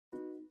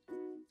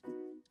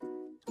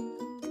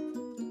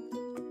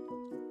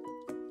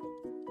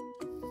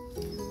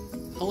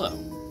Hello,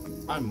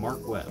 I'm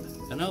Mark Webb,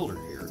 an elder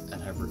here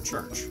at Hebron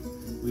Church.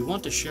 We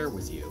want to share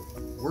with you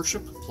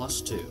Worship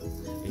Plus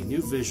 2, a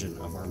new vision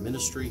of our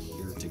ministry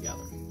here together.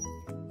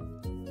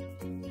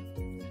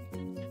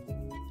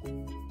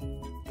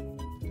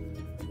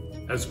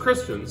 As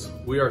Christians,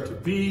 we are to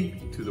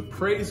be to the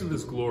praise of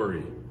His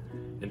glory.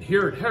 And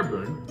here at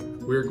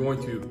Hebron, we are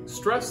going to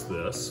stress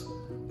this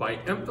by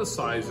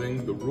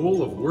emphasizing the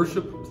role of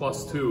Worship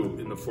Plus 2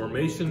 in the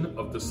formation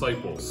of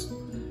disciples.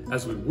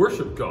 As we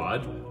worship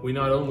God, we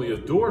not only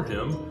adore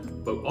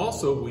Him, but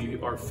also we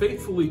are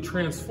faithfully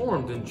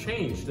transformed and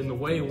changed in the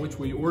way in which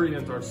we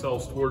orient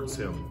ourselves towards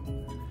Him.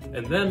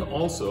 And then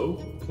also,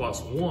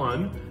 plus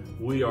 1,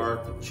 we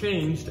are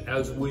changed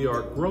as we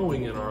are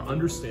growing in our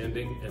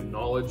understanding and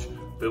knowledge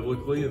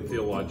biblically and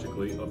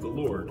theologically of the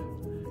Lord.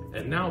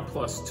 And now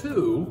plus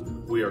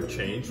 2, we are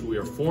changed, we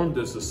are formed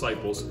as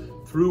disciples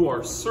through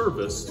our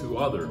service to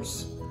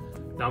others.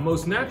 Now,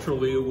 most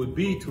naturally, it would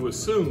be to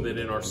assume that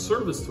in our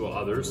service to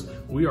others,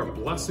 we are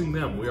blessing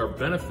them, we are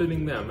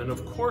benefiting them, and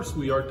of course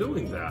we are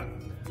doing that.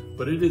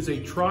 But it is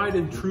a tried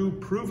and true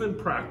proven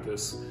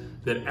practice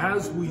that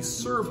as we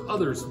serve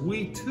others,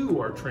 we too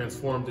are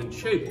transformed and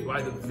shaped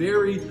by the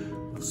very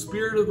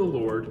Spirit of the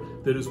Lord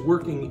that is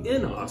working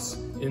in us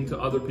into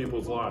other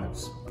people's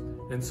lives.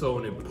 And so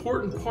an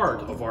important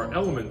part of our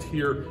element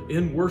here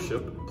in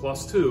Worship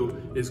Plus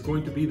 2 is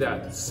going to be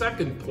that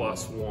second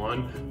plus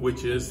 1,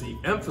 which is the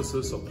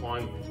emphasis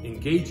upon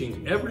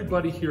engaging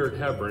everybody here at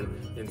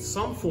Hebron in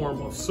some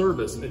form of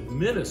service and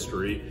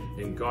ministry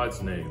in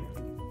God's name.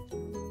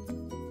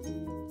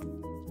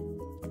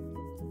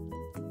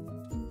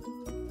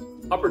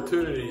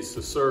 Opportunities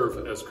to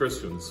serve as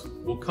Christians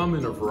will come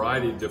in a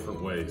variety of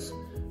different ways,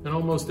 and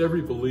almost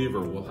every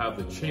believer will have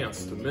the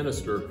chance to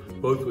minister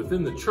both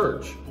within the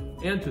church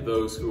and to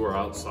those who are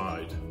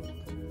outside.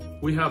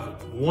 We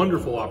have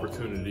wonderful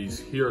opportunities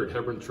here at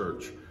Hebron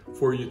Church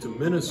for you to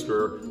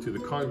minister to the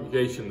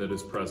congregation that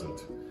is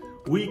present.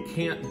 We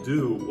can't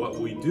do what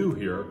we do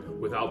here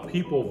without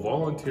people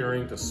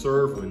volunteering to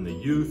serve in the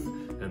youth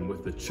and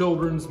with the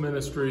children's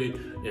ministry,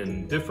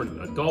 in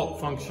different adult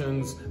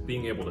functions,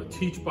 being able to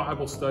teach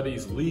Bible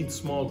studies, lead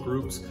small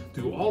groups,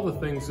 do all the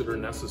things that are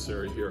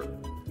necessary here.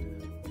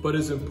 But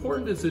as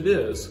important as it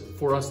is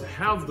for us to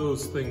have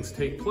those things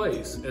take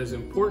place, as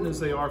important as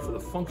they are for the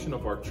function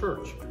of our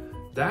church,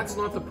 that's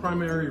not the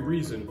primary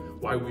reason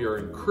why we are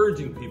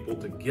encouraging people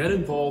to get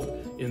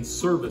involved in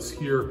service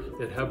here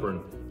at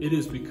Hebron. It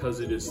is because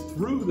it is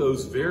through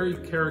those very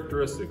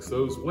characteristics,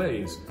 those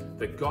ways,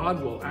 that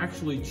God will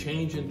actually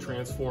change and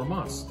transform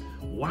us.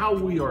 While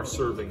we are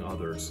serving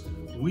others,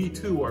 we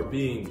too are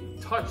being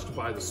touched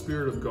by the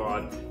Spirit of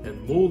God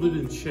and molded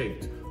and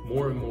shaped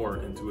more and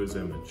more into His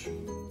image.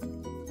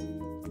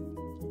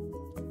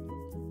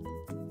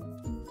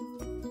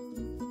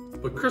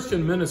 But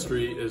Christian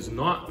ministry is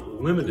not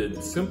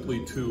limited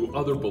simply to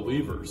other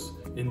believers.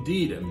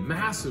 Indeed, a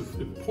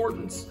massive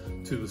importance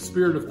to the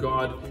Spirit of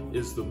God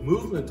is the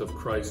movement of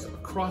Christ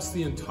across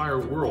the entire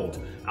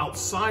world,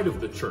 outside of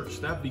the church.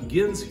 That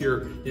begins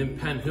here in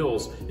Penn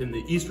Hills, in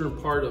the eastern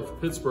part of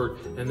Pittsburgh,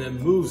 and then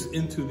moves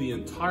into the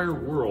entire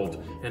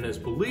world. And as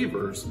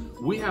believers,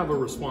 we have a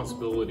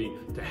responsibility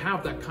to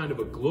have that kind of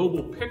a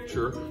global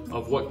picture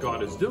of what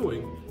God is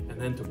doing, and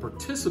then to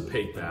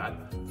participate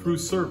that through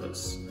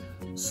service.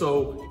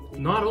 So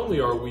not only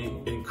are we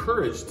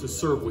encouraged to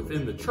serve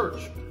within the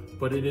church,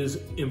 but it is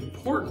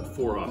important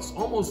for us.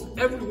 Almost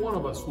every one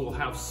of us will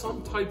have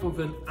some type of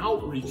an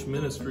outreach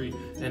ministry,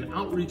 an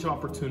outreach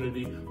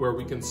opportunity where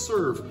we can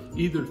serve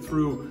either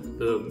through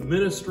the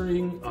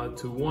ministering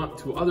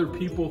to other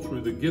people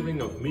through the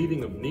giving of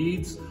meeting of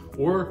needs,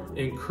 or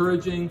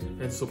encouraging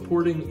and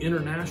supporting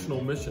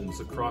international missions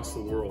across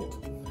the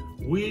world.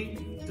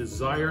 We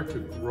desire to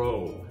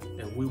grow,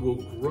 and we will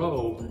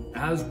grow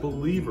as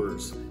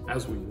believers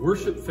as we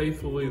worship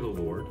faithfully the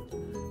Lord,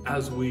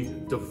 as we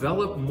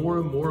develop more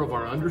and more of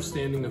our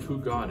understanding of who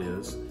God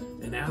is,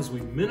 and as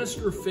we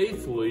minister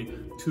faithfully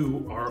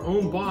to our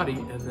own body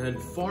and then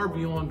far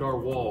beyond our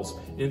walls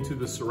into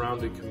the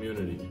surrounding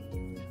community.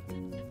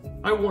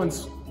 I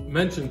once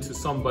mentioned to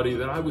somebody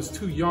that I was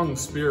too young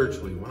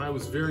spiritually. When I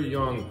was very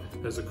young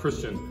as a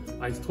Christian,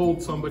 I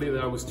told somebody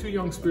that I was too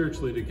young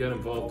spiritually to get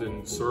involved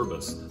in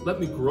service. Let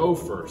me grow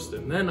first,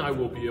 and then I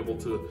will be able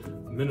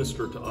to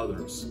minister to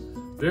others.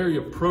 Very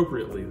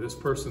appropriately, this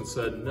person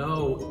said,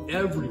 no,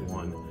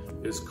 everyone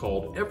is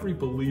called, every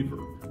believer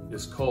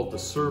is called to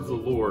serve the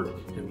Lord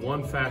in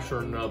one fashion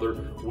or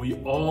another. We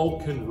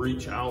all can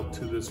reach out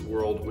to this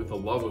world with the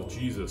love of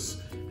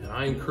Jesus. And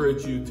I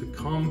encourage you to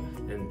come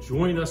and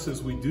join us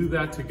as we do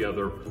that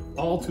together,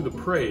 all to the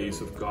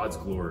praise of God's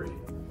glory.